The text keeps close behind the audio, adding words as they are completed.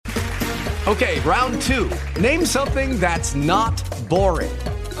Okay, round 2. Name something that's not boring.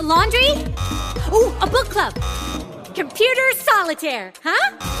 A laundry? Ooh, a book club. Computer solitaire,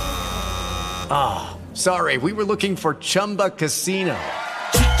 huh? Ah, sorry, we were looking for Chumba Casino.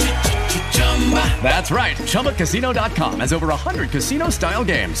 That's right, ChumbaCasino.com has over 100 casino-style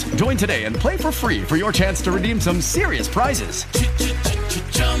games. Join today and play for free for your chance to redeem some serious prizes.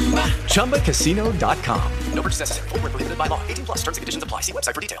 ChumbaCasino.com. No purchase necessary. Void where prohibited by law. 18 plus terms and conditions apply. See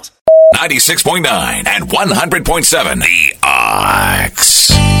website for details. 96.9 and 100.7 The Ox.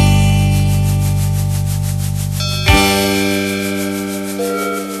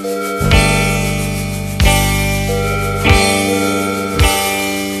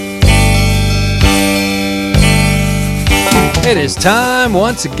 It is time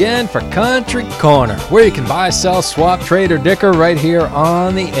once again for Country Corner, where you can buy, sell, swap, trade, or dicker right here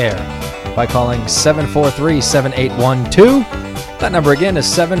on the air by calling 743-7812. That number again is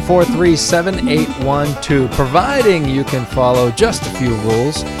 743-7812, providing you can follow just a few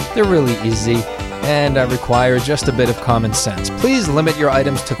rules. They're really easy and require just a bit of common sense. Please limit your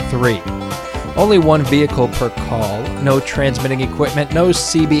items to 3. Only 1 vehicle per call, no transmitting equipment, no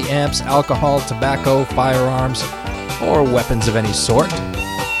CB amps, alcohol, tobacco, firearms, or weapons of any sort.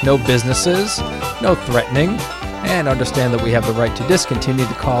 No businesses, no threatening, and understand that we have the right to discontinue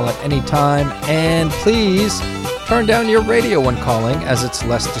the call at any time. And please turn down your radio when calling, as it's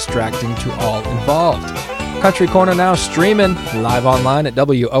less distracting to all involved. Country Corner now streaming live online at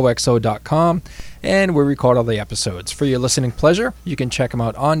WOXO.com, and we record all the episodes. For your listening pleasure, you can check them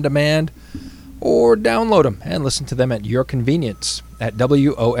out on demand or download them and listen to them at your convenience at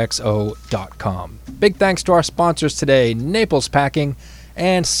WOXO.com. Big thanks to our sponsors today, Naples Packing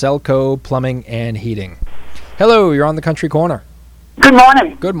and Selco Plumbing and Heating. Hello, you're on the Country Corner. Good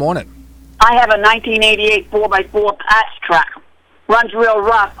morning. Good morning. I have a 1988 4x4 patch track. Runs real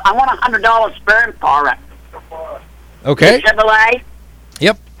rough. I want $100 sperm for it. Okay. Chevrolet.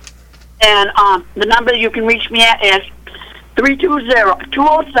 Yep. And the number you can reach me at is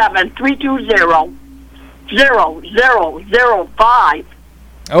 207-320-0005.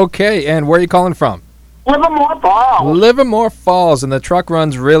 Okay, and where are you calling from? Livermore Falls. Livermore Falls, and the truck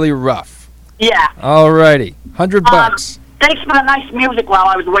runs really rough. Yeah. Alrighty, $100. Thanks for the nice music while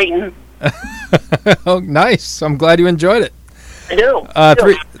I was waiting. Oh, nice. I'm glad you enjoyed it. I do.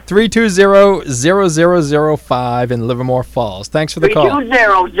 320-0005 in Livermore Falls. Thanks for the call.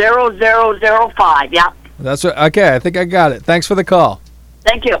 320-0005, yeah. That's what. Okay, I think I got it. Thanks for the call.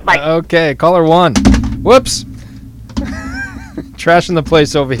 Thank you. Bye. Okay, caller 1. Whoops. Trashing the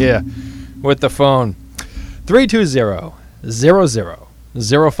place over here with the phone.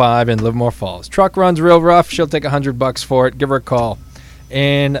 320-0005 in Livermore Falls. Truck runs real rough. She'll take $100 for it. Give her a call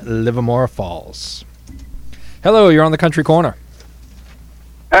in Livermore Falls. Hello, you're on the Country Corner.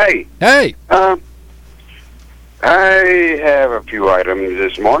 Hey. Hey. I have a few items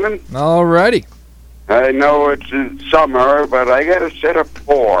this morning. Alrighty. I know it's summer, but I got a set of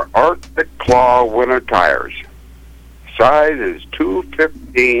 4 Arctic Claw winter tires. Size is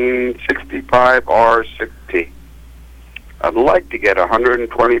 215 65 R6T. I'd like to get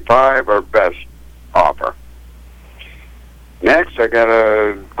 125 or best offer. Next, I got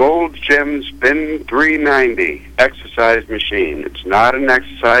a Gold's Gym Spin 390 exercise machine. It's not an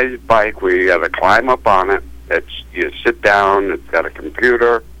exercise bike where you got to climb up on it. You sit down. It's got a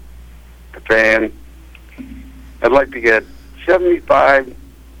computer, a fan. I'd like to get 75.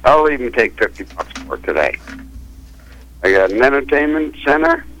 I'll even take $50 for it today. I got an entertainment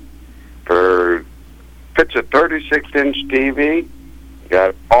center for fits a 36-inch TV.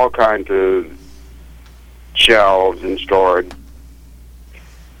 Got all kinds of shelves and storage.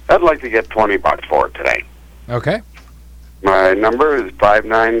 I'd like to get $20 for it today. Okay. My number is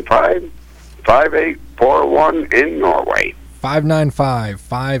 595-5841 in Norway.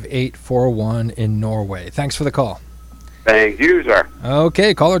 595-5841 in Norway. Thanks for the call. Thank you, sir.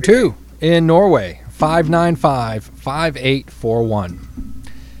 Okay, caller 2 in Norway. 595-5841.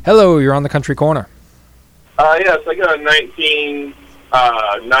 Hello, you're on the Country Corner. Yes, I got a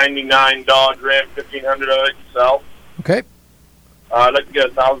 1999 Dodge Ram 1500 I'd like to sell. Okay. I'd like to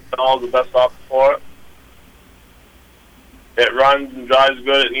get $1,000 the best offer for it. It runs and drives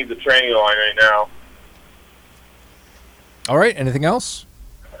good. It needs a training line right now. All right, anything else?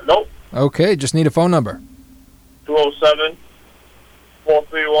 Nope. Okay, just need a phone number.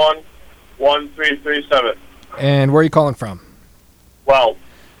 207-431-1337. And where are you calling from? Well.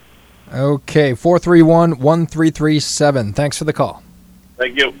 Okay, 431-1337. Thanks for the call.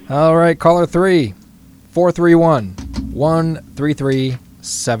 Thank you. All right, caller 3,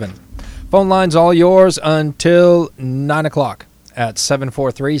 431-1337. Phone line's all yours until 9 o'clock. at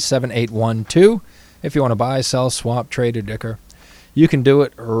 743-7812. If you want to buy, sell, swap, trade, or dicker, you can do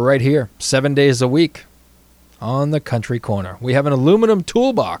it right here, 7 days a week on the Country Corner. We have an aluminum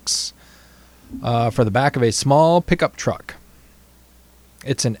toolbox for the back of a small pickup truck.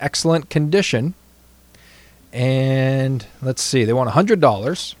 It's in excellent condition. And let's see, they want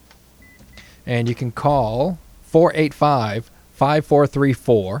 $100. And you can call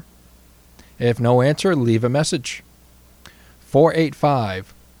 485-5434. If no answer, leave a message.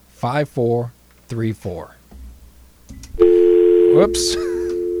 485-5434. Whoops.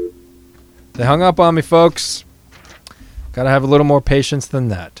 They hung up on me, folks. Got to have a little more patience than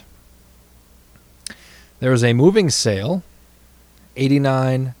that. There is a moving sale,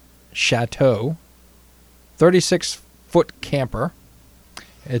 89 Chateau, 36-foot camper.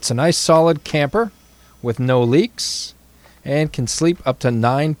 It's a nice solid camper with no leaks and can sleep up to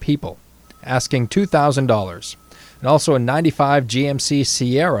 9 people, asking $2,000. And also a 95 GMC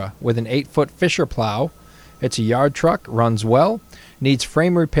Sierra with an 8-foot Fisher plow. It's a yard truck, runs well, needs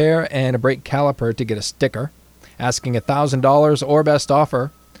frame repair and a brake caliper to get a sticker, asking $1,000 or best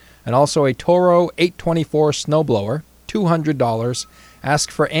offer. And also a Toro 824 snowblower, $200. Ask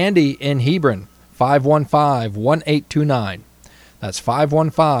for Andy in Hebron, 515-1829. That's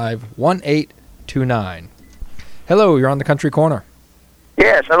 515-1829. Hello, you're on the Country Corner.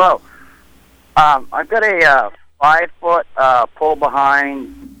 Yes, hello. I've got a 5-foot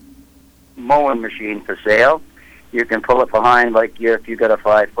pull-behind mowing machine for sale. You can pull it behind like if you got a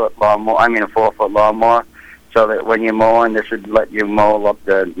 5-foot lawnmower, a 4-foot lawnmower, so that when you're mowing, this would let you mow up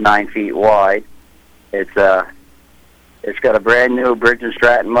to 9 feet wide. It's got a brand new Briggs &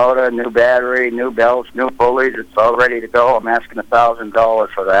 Stratton motor, new battery, new belts, new pulleys. It's all ready to go. I'm asking $1,000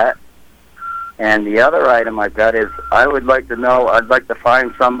 for that. And the other item I've got is I'd like to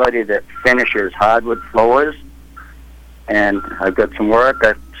find somebody that finishes hardwood floors. And I've got some work.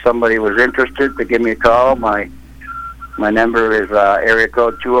 If somebody was interested, to give me a call. My number is area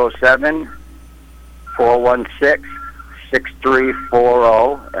code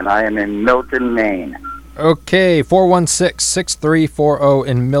 207-416-6340, and I am in Milton, Maine. Okay, 416-6340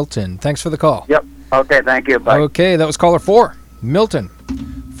 in Milton. Thanks for the call. Yep. Okay, thank you. Bye. Okay, that was caller 4, Milton.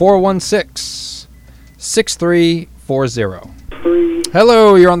 416-6340.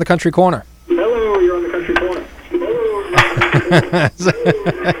 Hello, you're on the Country Corner.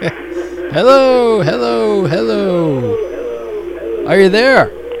 Hello. Are you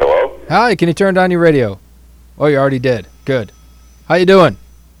there? Hello? Hi, can you turn down your radio? Oh, you already did. Good. How you doing?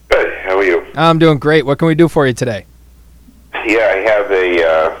 Good. How are you? I'm doing great. What can we do for you today? Yeah, I have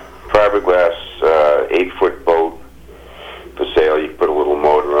a fiberglass 8-foot boat for sale. You can put a little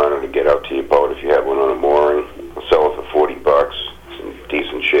motor on it to get out to your boat if you have one on a mooring. I'll sell it for $40. It's in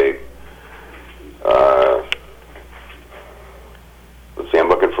decent shape. Let's see, I'm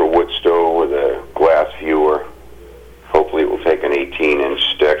looking for a wood stove with a glass viewer. Hopefully it will take an 18-inch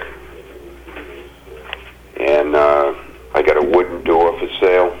stick. And I got a wooden door for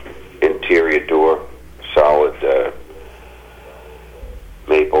sale, interior door, solid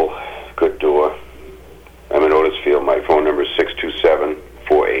maple, good door. I'm in Otisfield. My phone number is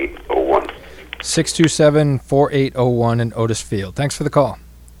 627-4801. 627-4801 in Otisfield. Thanks for the call.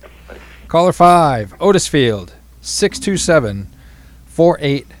 Caller 5, Otisfield,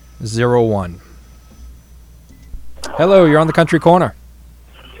 627-4801. Hello, you're on the Country Corner.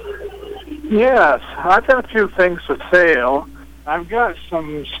 Yes, I've got a few things for sale. I've got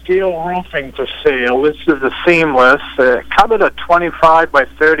some steel roofing for sale. This is a seamless, covered a 25 by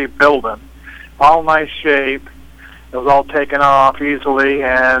 30 building, all nice shape. It was all taken off easily,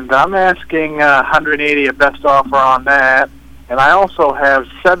 and I'm asking $180 a best offer on that. And I also have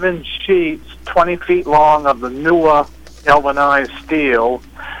 7 sheets, 20 feet long, of the newer galvanized steel,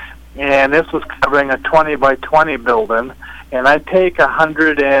 and this was covering a 20 by 20 building. And I take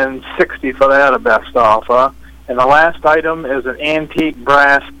 $160 for that, a best offer. And the last item is an antique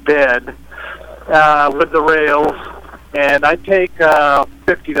brass bed with the rails, and I take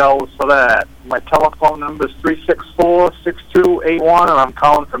 $50 for that. My telephone number is 364-6281, and I'm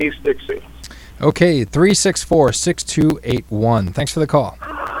calling from East Dixie. Okay, 364-6281. Thanks for the call.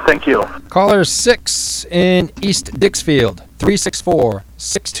 Thank you. Caller 6 in East Dixfield,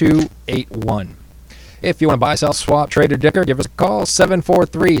 364-6281. If you want to buy, sell, swap, trade, or dicker, give us a call,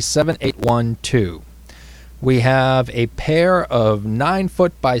 743-7812. We have a pair of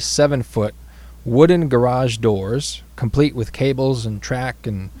 9-foot by 7-foot wooden garage doors, complete with cables and track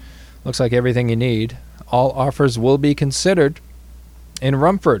and looks like everything you need. All offers will be considered. In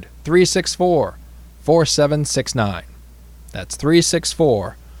Rumford, 364-4769. That's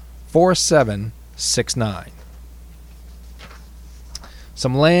 364-4769.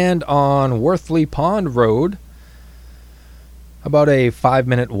 Some land on Worthley Pond Road. About a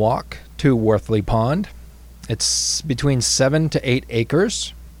 5-minute walk to Worthley Pond. It's between 7 to 8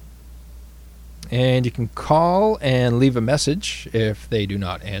 acres. And you can call and leave a message if they do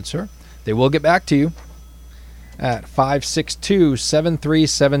not answer. They will get back to you at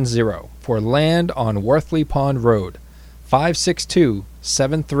 562-7370 for land on Worthley Pond Road.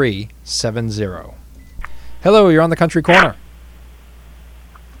 562-7370. Hello, you're on the Country Corner.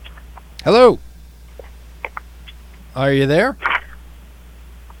 Hello. Are you there?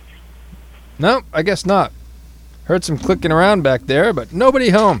 No, I guess not. Heard some clicking around back there, but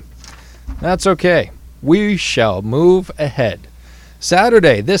nobody home. That's okay. We shall move ahead.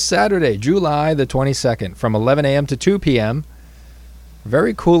 This Saturday, July the 22nd, from 11 a.m. to 2 p.m.,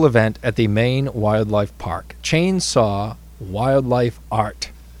 very cool event at the Maine Wildlife Park. Chainsaw Wildlife Art.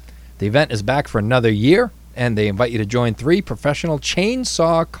 The event is back for another year, and they invite you to join 3 professional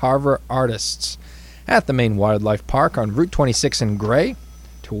chainsaw carver artists at the Maine Wildlife Park on Route 26 in Gray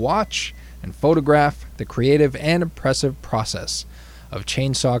to watch and photograph the creative and impressive process of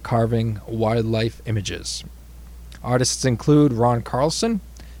chainsaw carving wildlife images. Artists include Ron Carlson,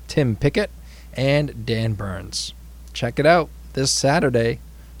 Tim Pickett, and Dan Burns. Check it out this Saturday,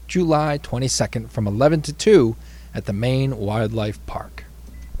 July 22nd from 11 to 2 at the Maine Wildlife Park.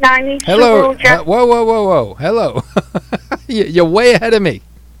 90 Hello. Whoa. Hello. You're way ahead of me.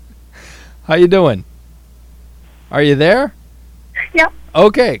 How you doing? Are you there? Yep.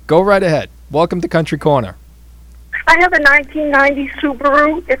 Okay, go right ahead. Welcome to Country Corner. I have a 1990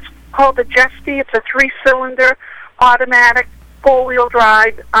 Subaru. It's called the Jesty. It's a 3-cylinder automatic, 4-wheel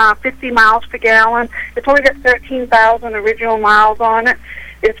drive, 50 miles per gallon. It's only got 13,000 original miles on it.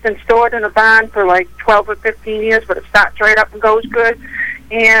 It's been stored in a barn for like 12 or 15 years, but it starts right up and goes good.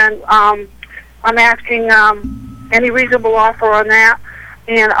 And I'm asking any reasonable offer on that.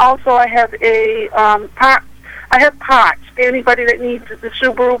 And also I have a I have parts. Anybody that needs the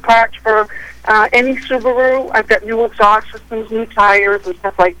Subaru parts for any Subaru, I've got new exhaust systems, new tires, and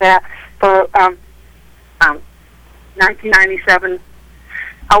stuff like that for 1997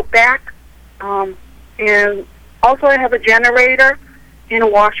 Outback. And also I have a generator and a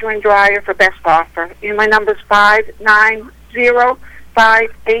washer and dryer for best offer. And my number's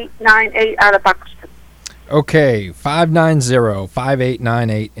 590-5898 out of Buxton. Okay,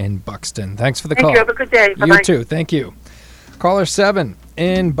 590-5898 in Buxton. Thanks for the call. Thank you. Have a good day. Bye-bye. You too. Thank you. Caller 7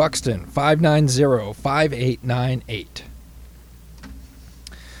 in Buxton, 590-5898.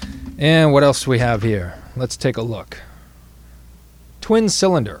 And what else do we have here? Let's take a look. Twin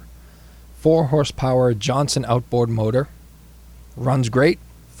cylinder, 4 horsepower Johnson outboard motor. Runs great,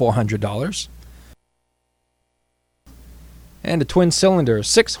 $400. And a twin cylinder,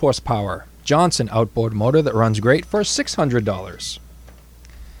 6 horsepower Johnson outboard motor that runs great for $600.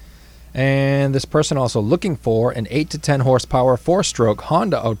 And this person also looking for an 8 to 10 horsepower 4-stroke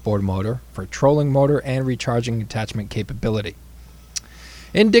Honda outboard motor for trolling motor and recharging attachment capability.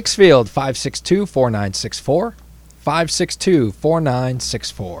 In Dixfield, 562-4964,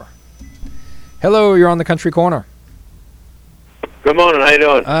 562-4964. Hello, you're on the Country Corner. Good morning. How you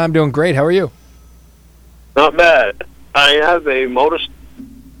doing? I'm doing great. How are you? Not bad. I have a motor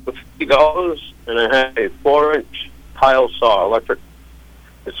for $50, and I have a 4-inch tile saw, electric.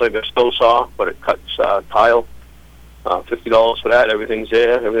 It's like a snow saw, but it cuts tile. $50 for that. Everything's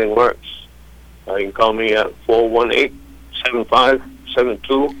there. Everything works. You can call me at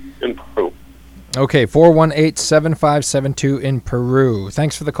 418-7572 in Peru. Okay, 418-7572 in Peru.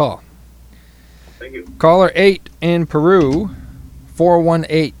 Thanks for the call. Thank you. Caller 8 in Peru,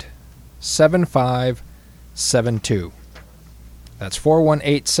 418-7572. That's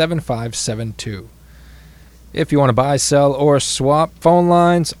 418-7572. If you want to buy, sell, or swap, phone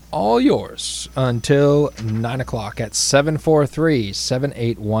lines, all yours until 9 o'clock at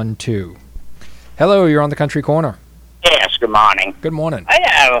 743-7812. Hello, you're on the Country Corner. Yes, good morning. Good morning. I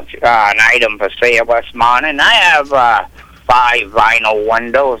have an item for sale this morning. I have 5 vinyl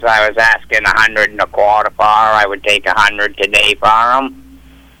windows. I was asking $125 for. I would take $100 today for them.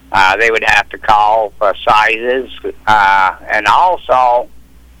 They would have to call for sizes. And also,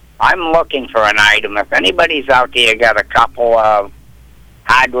 I'm looking for an item. If anybody's out there got a couple of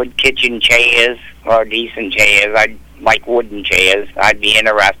hardwood kitchen chairs or decent chairs, I'd like wooden chairs, I'd be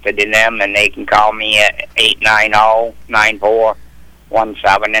interested in them, and they can call me at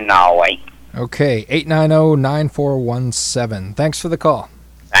 890-9417 in Norway. Okay, 890-9417. Thanks for the call.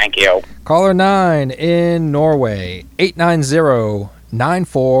 Thank you. Caller 9 in Norway,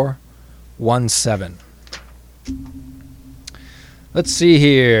 890-9417. Let's see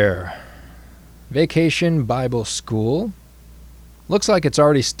here. Vacation Bible School Looks like it's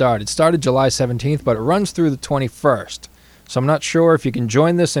already started. It started July 17th, but it runs through the 21st. So I'm not sure if you can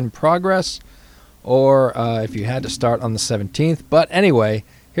join this in progress or if you had to start on the 17th. But anyway,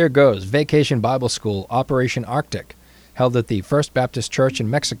 here goes. Vacation Bible School, Operation Arctic, held at the First Baptist Church in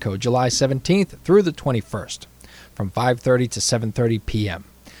Mexico, July 17th through the 21st, from 5:30 to 7:30 p.m.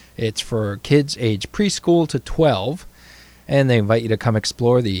 It's for kids age preschool to 12, and they invite you to come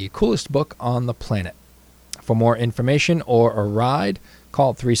explore the coolest book on the planet. For more information or a ride,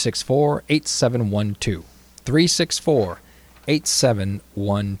 call 364-8712.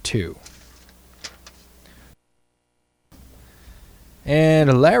 364-8712.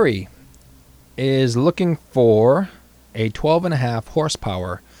 And Larry is looking for a 12.5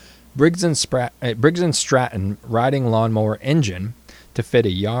 horsepower Briggs & Stratton riding lawnmower engine to fit a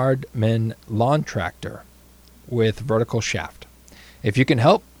Yardman lawn tractor with vertical shaft. If you can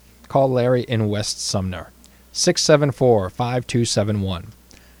help, call Larry in West Sumner. 674-5271.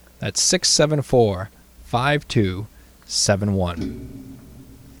 That's 674-5271.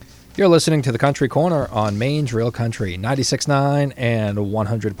 You're listening to the Country Corner on Maine's Real Country, 96.9 and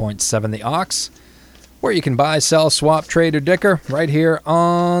 100.7 The Ox, where you can buy, sell, swap, trade, or dicker right here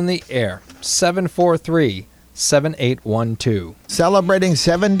on the air. 743-7812. Celebrating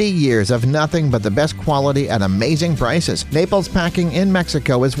 70 years of nothing but the best quality at amazing prices. Naples Packing in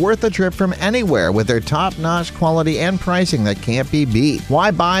Mexico is worth the trip from anywhere with their top-notch quality and pricing that can't be beat.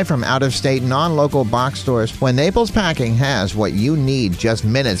 Why buy from out-of-state, non-local box stores when Naples Packing has what you need just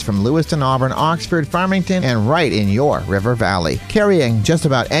minutes from Lewiston, Auburn, Oxford, Farmington, and right in your River Valley. Carrying just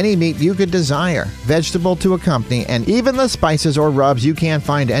about any meat you could desire, vegetable to accompany, and even the spices or rubs you can't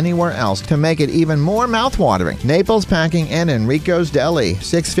find anywhere else to make it even more mouth-watering. Naples Packing and Enrico's Deli,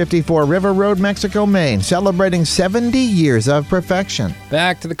 654 River Road, Mexico, Maine, celebrating 70 years of perfection.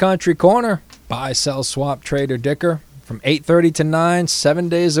 Back to the Country Corner. Buy, sell, swap, trade, or dicker from 8:30 to 9, 7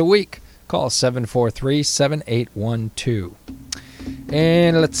 days a week. Call 743-7812.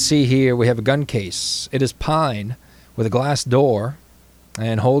 And let's see here. We have a gun case. It is pine with a glass door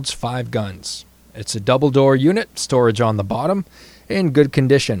and holds 5 guns. It's a double-door unit, storage on the bottom, in good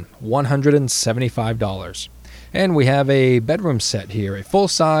condition, $175. And we have a bedroom set here, a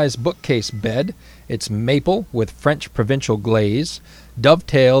full-size bookcase bed. It's maple with French provincial glaze,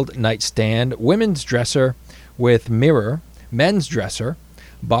 dovetailed nightstand, women's dresser with mirror, men's dresser,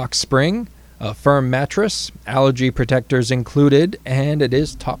 box spring, a firm mattress, allergy protectors included, and it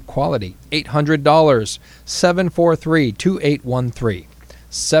is top quality. $800, 743-2813.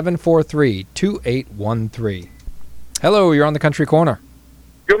 743-2813. Hello, you're on the Country Corner.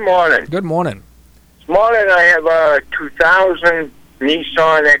 Good morning. Good morning. This morning I have a 2000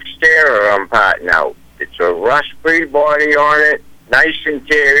 Nissan Xterra I'm parting out. It's a rust-free body on it, nice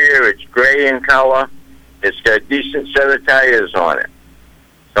interior, it's gray in color. It's got a decent set of tires on it.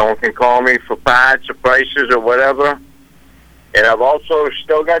 Someone can call me for parts or prices or whatever. And I've also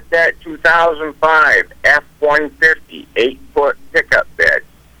still got that 2005 F-150 8-foot pickup bed.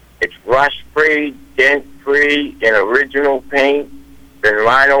 It's rust-free, dent-free, in original paint. Been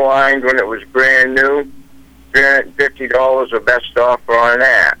lino-lined when it was brand new. $350 the best offer on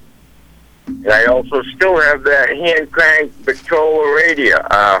that. And I also still have that hand-cranked Victrola radio,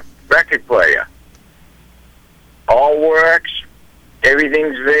 record player. All works.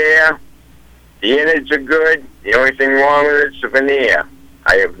 Everything's there. The innards are good. The only thing wrong with it's the veneer.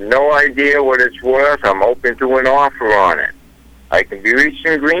 I have no idea what it's worth. I'm open to an offer on it. I can be reached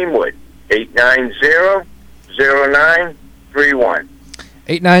in Greenwood, 890-0931.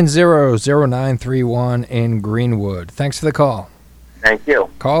 890-0931 in Greenwood. Thanks for the call. Thank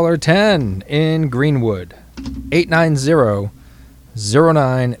you. Caller 10 in Greenwood,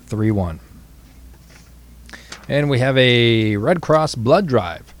 890-0931. And we have a Red Cross blood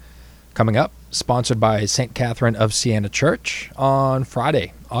drive coming up, sponsored by St. Catherine of Siena Church on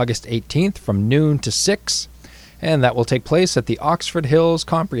Friday, August 18th from noon to 6, and that will take place at the Oxford Hills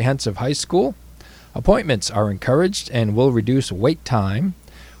Comprehensive High School. Appointments are encouraged and will reduce wait time.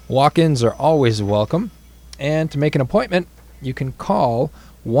 Walk-ins are always welcome. And to make an appointment, you can call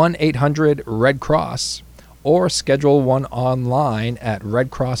 1-800-RED-CROSS or schedule one online at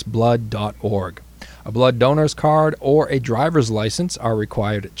redcrossblood.org. A blood donor's card or a driver's license are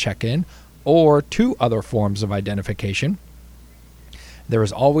required at check-in, or 2 other forms of identification. There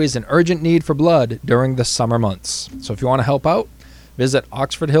is always an urgent need for blood during the summer months. So if you want to help out, visit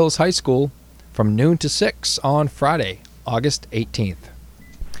Oxford Hills High School from noon to 6 on Friday, August 18th.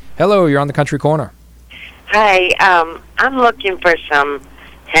 Hello, you're on the Country Corner. Hi, I'm looking for some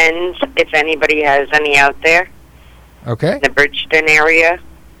hens, if anybody has any out there. Okay. In the Bridgeton area.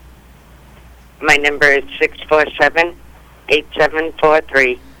 My number is 647-8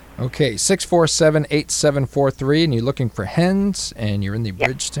 647-8743. Okay, 647-8743, and you're looking for hens, and you're in the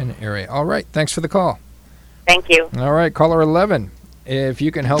Bridgeton area. All right, thanks for the call. Thank you. All right, caller 11. If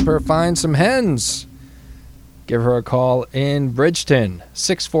you can help her find some hens, give her a call in Bridgeton,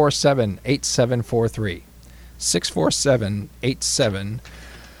 647-8743.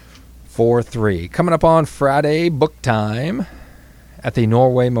 647-8743. Coming up on Friday, book time at the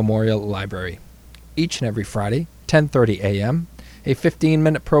Norway Memorial Library. Each and every Friday, 10:30 a.m., a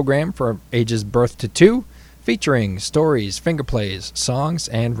 15-minute program for ages birth to 2, featuring stories, finger plays, songs,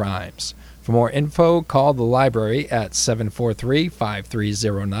 and rhymes. For more info, call the library at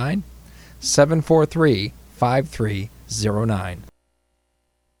 743-5309, 743-5309.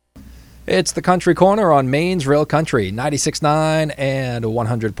 It's the Country Corner on Maine's Real Country, 96.9 and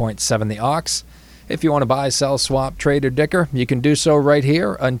 100.7 The Ox. If you want to buy, sell, swap, trade, or dicker, you can do so right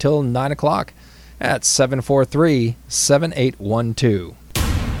here until 9 o'clock at 743-7812.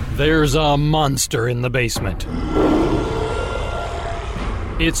 There's a monster in the basement.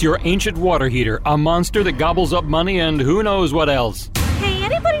 It's your ancient water heater, a monster that gobbles up money and who knows what else. Hey,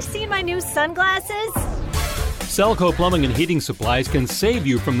 anybody seen my new sunglasses? Selco Plumbing and Heating Supplies can save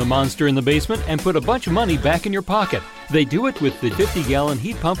you from the monster in the basement and put a bunch of money back in your pocket. They do it with the 50-gallon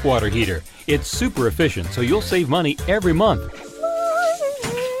heat pump water heater. It's super efficient, so you'll save money every month.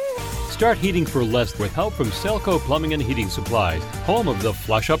 Start heating for less with help from Selco Plumbing and Heating Supplies, home of the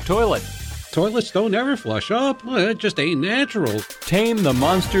flush-up toilet. Toilets don't ever flush up. Well, it just ain't natural. Tame the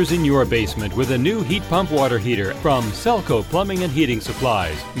monsters in your basement with a new heat pump water heater from Selco Plumbing and Heating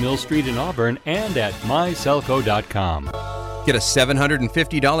Supplies, Mill Street in Auburn, and at myselco.com. Get a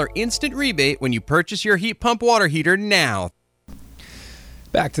 $750 instant rebate when you purchase your heat pump water heater now.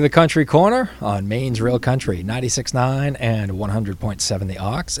 Back to the Country Corner on Maine's Real Country, 96.9 and 100.7 The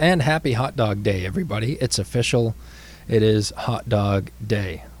Ox. And happy Hot Dog Day, everybody. It's official. It is Hot Dog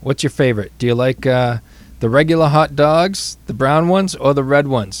Day. What's your favorite? Do you like the regular hot dogs, the brown ones, or the red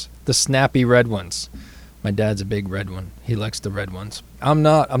ones, the snappy red ones? My dad's a big red one. He likes the red ones. I'm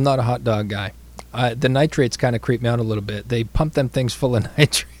not a hot dog guy. The nitrates kind of creep me out a little bit. They pump them things full of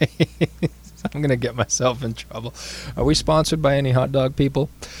nitrates. I'm going to get myself in trouble. Are we sponsored by any hot dog people?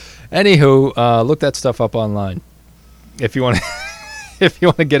 Anywho, look that stuff up online if you want to if you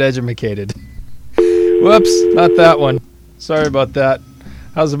want to get educated. Whoops, not that one. Sorry about that.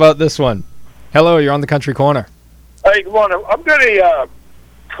 How's about this one? Hello, you're on the Country Corner. Hey, good morning. I've got a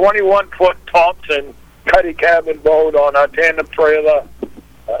 21-foot Thompson cuddy cabin boat on a tandem trailer.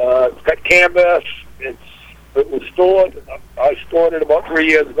 It's got canvas. It was stored. I stored it about 3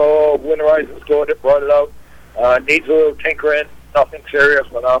 years ago. Winterized it, stored it, brought it out. Needs a little tinkering. Nothing serious,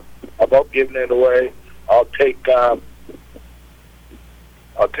 but I'm about giving it away. I'll take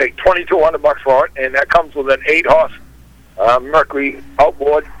 $2,200 for it, and that comes with an 8-horse Mercury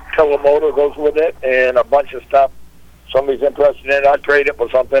outboard tiller motor goes with it, and a bunch of stuff. Somebody's interested in it. I'd trade it for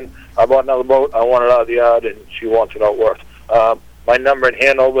something. I bought another boat. I want it out of the yard, and she wants it out worth. My number in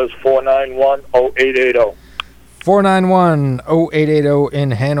Hanover is 491-0880. 491-0880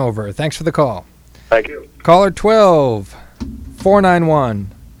 in Hanover. Thanks for the call. Thank you. Caller 12,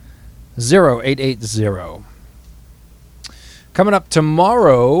 491-0880. Coming up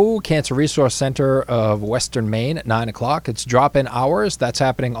tomorrow, Cancer Resource Center of Western Maine at 9 o'clock. It's drop-in hours. That's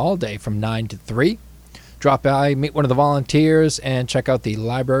happening all day from 9 to 3. Drop by, meet one of the volunteers, and check out the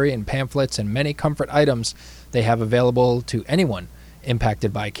library and pamphlets and many comfort items they have available to anyone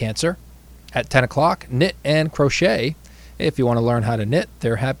impacted by cancer. At 10 o'clock, knit and crochet. If you want to learn how to knit,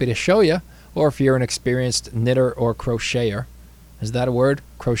 they're happy to show you. Or if you're an experienced knitter or crocheter. Is that a word?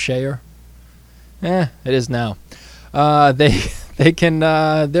 Crocheter? It is now. They're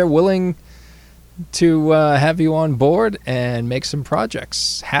willing to have you on board and make some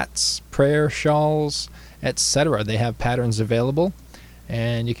projects. Hats, prayer shawls, etc. They have patterns available,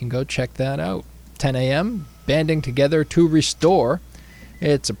 and you can go check that out. 10 a.m., Banding Together to Restore.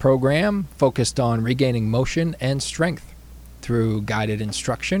 It's a program focused on regaining motion and strength through guided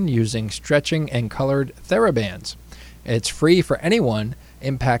instruction using stretching and colored TheraBands. It's free for anyone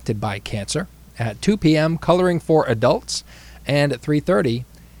impacted by cancer. At 2 p.m., Coloring for Adults, and at 3:30,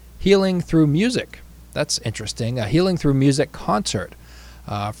 Healing Through Music. That's interesting. A Healing Through Music concert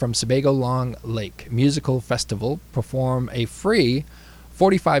from Sebago Long Lake Musical Festival perform a free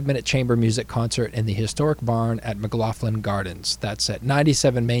 45-minute chamber music concert in the historic barn at McLaughlin Gardens. That's at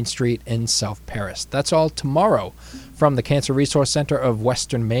 97 Main Street in South Paris. That's all tomorrow from the Cancer Resource Center of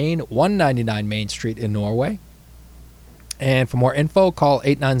Western Maine, 199 Main Street in Norway. And for more info, call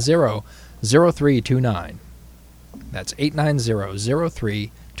 890-0329. That's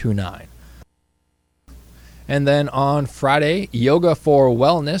 890-0329. And then on Friday, Yoga for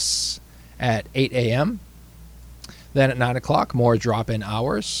Wellness at 8 a.m. Then at 9 o'clock, more drop-in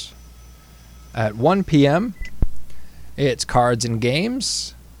hours. At 1 p.m., it's cards and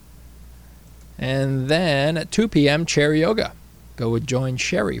games. And then at 2 p.m., chair yoga. Go join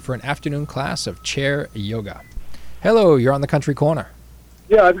Sherry for an afternoon class of chair yoga. Hello, you're on the Country Corner.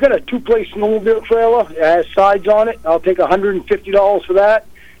 Yeah, I've got a two-place snowmobile trailer. It has sides on it. I'll take $150 for that.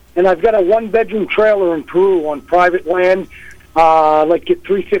 And I've got a one-bedroom trailer in Peru on private land. I'd like to get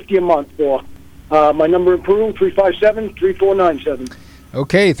 $350 a month for. My number in Peru, 357-3497.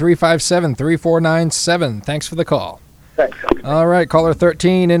 Okay, 357-3497. Thanks for the call. Thanks. All right, caller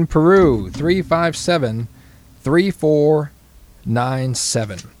 13 in Peru,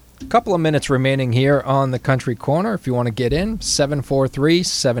 357-3497. A couple of minutes remaining here on the Country Corner. If you want to get in,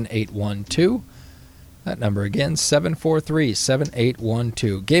 743-7812. That number again,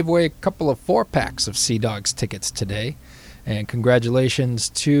 743-7812. Gave away a couple of 4-packs of Sea Dogs tickets today. And congratulations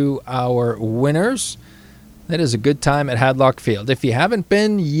to our winners. That is a good time at Hadlock Field. If you haven't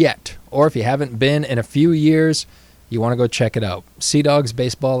been yet, or if you haven't been in a few years, you want to go check it out. Sea Dogs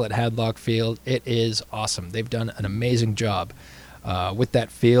Baseball at Hadlock Field. It is awesome. They've done an amazing job with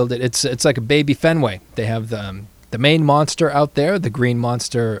that field. It's like a baby Fenway. They have the main monster out there, the Green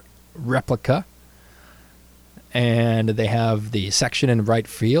Monster replica. And they have the section in right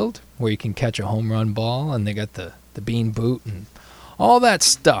field where you can catch a home run ball. And they got the bean boot and all that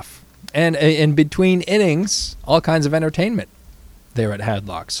stuff. And in between innings, all kinds of entertainment there at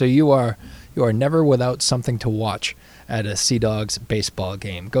Hadlock. So you are never without something to watch at a Sea Dogs baseball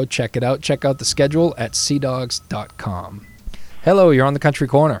game. Go check it out. Check out the schedule at seadogs.com. Hello, you're on the Country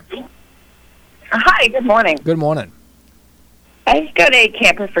Corner. Hi, good morning. Good morning. I've got a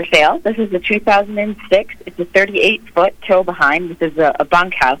camper for sale. This is a 2006. It's a 38-foot tow behind. This is a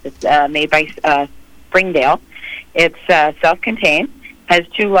bunkhouse. It's made by Springdale. It's self-contained. Has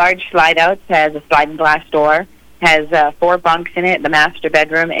 2 large slide-outs, has a sliding glass door, has 4 bunks in it, the master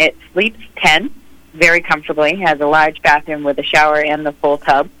bedroom. It sleeps 10 very comfortably, has a large bathroom with a shower and the full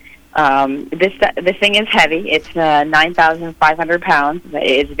tub. This thing is heavy. It's 9,500 pounds.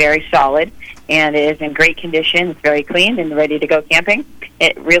 It is very solid, and it is in great condition. It's very clean and ready to go camping.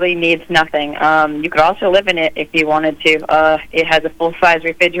 It really needs nothing. You could also live in it if you wanted to. It has a full-size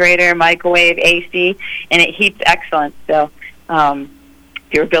refrigerator, microwave, AC, and it heats excellent. So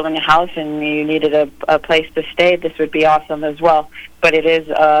if you were building a house and you needed a place to stay, this would be awesome as well. But it is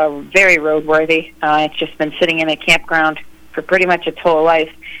very roadworthy. It's just been sitting in a campground for pretty much its whole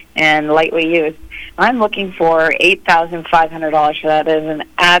life and lightly used. I'm looking for $8,500 for that. That is an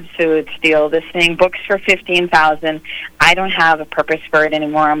absolute steal. This thing books for $15,000. I don't have a purpose for it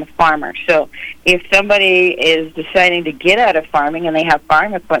anymore. I'm a farmer. So if somebody is deciding to get out of farming and they have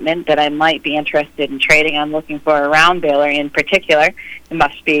farm equipment that I might be interested in trading, I'm looking for a round baler in particular. It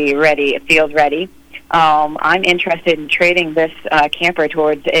must be ready, field ready. I'm interested in trading this camper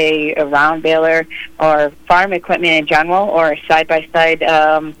towards a round baler or farm equipment in general, or a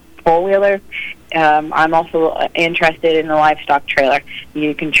side-by-side four-wheeler. I'm also interested in the livestock trailer.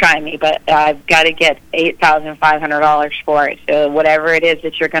 You can try me, but I've got to get $8,500 for it. So whatever it is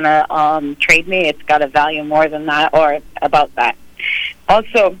that you're going to trade me, it's got to value more than that or about that.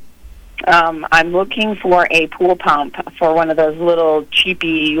 Also, I'm looking for a pool pump for one of those little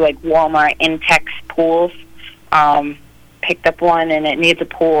cheapy, like Walmart Intex pools. Picked up one, and it needs a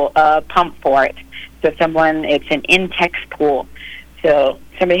pool pump for it. So it's an Intex pool. So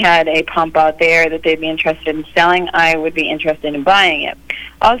somebody had a pump out there that they'd be interested in selling, I would be interested in buying it.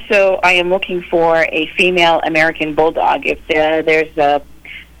 Also, I am looking for a female American Bulldog. If there's a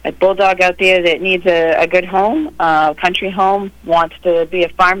Bulldog out there that needs a good home, a country home, wants to be a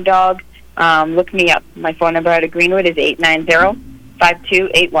farm dog, look me up. My phone number out of Greenwood is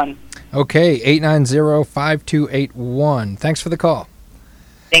 890-5281. Okay, 890-5281. Thanks for the call.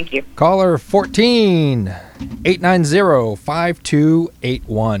 Thank you. Caller 14,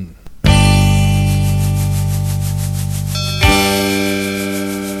 890-5281.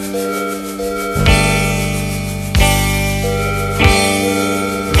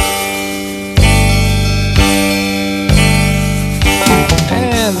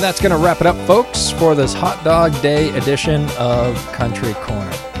 And that's going to wrap it up, folks, for this Hot Dog Day edition of Country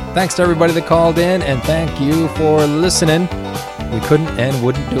Corner. Thanks to everybody that called in, and thank you for listening. We couldn't and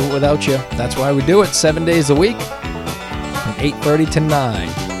wouldn't do it without you. That's why we do it 7 days a week from 8:30 to 9.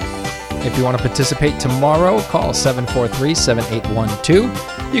 If you want to participate tomorrow, call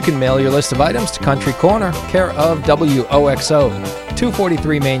 743-7812. You can mail your list of items to Country Corner, care of WOXO,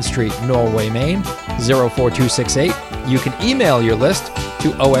 243 Main Street, Norway, Maine, 04268. You can email your list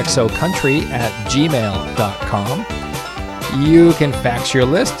to oxocountry@gmail.com. You can fax your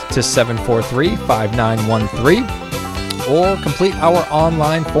list to 743-5913 or complete our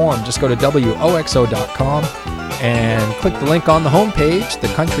online form. Just go to woxo.com and click the link on the homepage, the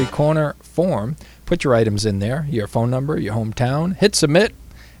Country Corner form. Put your items in there, your phone number, your hometown, hit submit,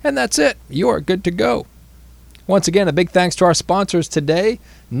 and that's it. You are good to go. Once again, a big thanks to our sponsors today,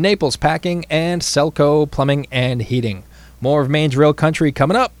 Naples Packing and Selco Plumbing and Heating. More of Maine's Real Country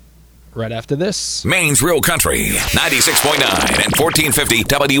coming up right after this. Maine's Real Country, 96.9 and 1450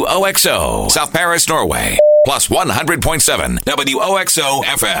 WOXO, South Paris, Norway. Plus 100.7 WOXO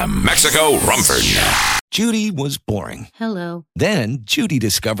FM, Mexico, Rumford. Judy was boring. Hello. Then Judy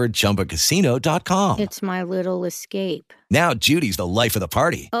discovered ChumbaCasino.com. It's my little escape. Now Judy's the life of the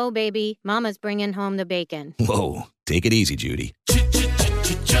party. Oh, baby, mama's bringing home the bacon. Whoa, take it easy, Judy.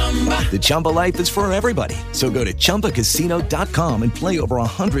 The Chumba life is for everybody. So go to ChumbaCasino.com and play over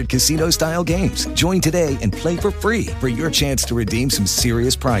 100 casino-style games. Join today and play for free for your chance to redeem some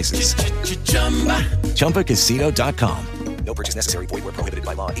serious prizes. ChumbaCasino.com. No purchase necessary. Void where prohibited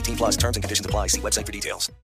by law. 18 plus terms and conditions apply. See website for details.